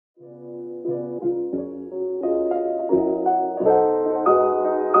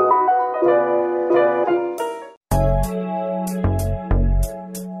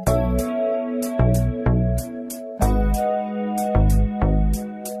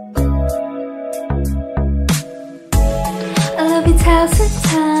1,000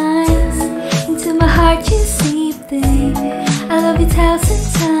 times. Into my heart you seeped in. I love you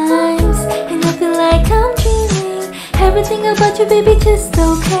 1,000 times. And I feel like I'm dreaming. Everything about you, baby, just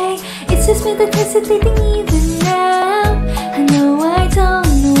okay. It's just me that's hesitating even now. I know I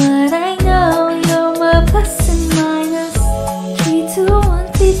don't know what I know. You're my plus and minus. 3, 2,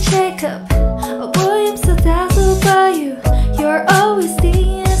 1, please check up. Oh boy, I'm so dazzled by you. You're always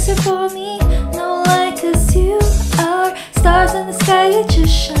the answer for me. No lie, 'cause you are stars in the sky, you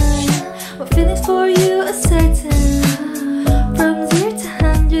just shine. My feelings for you are certain. From 0 to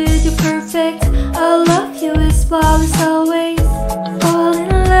 100, you're perfect. All of you is flawless always. All in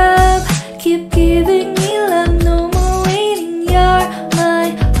love, keep giving me love. No more waiting, you're my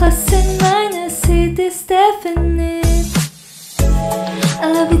plus and minus. It is definite. I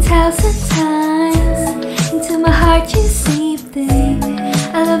love you 1,000 times. Into my heart you seeped in.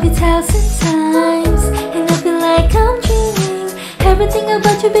 I love you 1,000 times. And I feel like I'm dreaming. Everything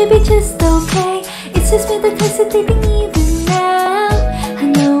about you, baby, just okay. It's just me that's hesitating even now. I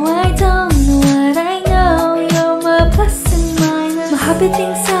know I don't know what I know. You're my plus and minus. My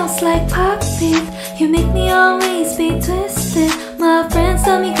heartbeating sounds like pocket. You make me always be twisted. My friends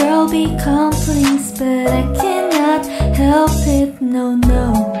tell me, girl, be calm please, but I cannot help it, no, no.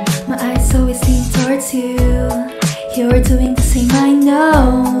 My eyes always lean towards you. You're doing the same, I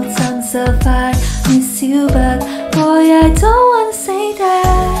know. Sounds of I miss you, but boy, I don't wanna say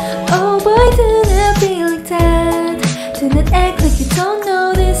that. Oh boy, do not be like that. Do not act like you don't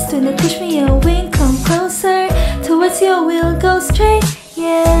notice. Do not push me away, come closer. Towards you, we'll go straight,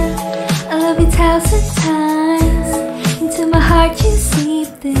 yeah. I love you 1,000 times. Into my heart you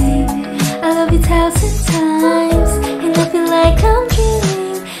seeped in. I love you 1,000 times. And I feel like I'm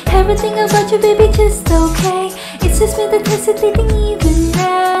dreaming. Everything about you, baby, just okay. It's just me that's hesitating even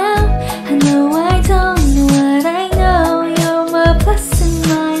now. I know I don't know what I know. You're my plus and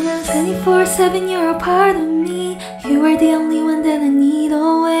minus. 24/7, you're a part of me. You are the only one that I need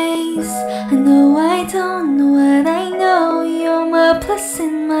always. I know I don't know what I know. You're my plus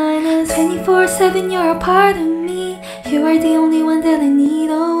and minus. 24/7, you're a part of me. You are the only one that I need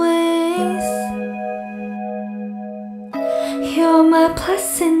always. You're my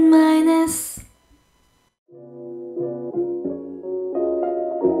plus and minus.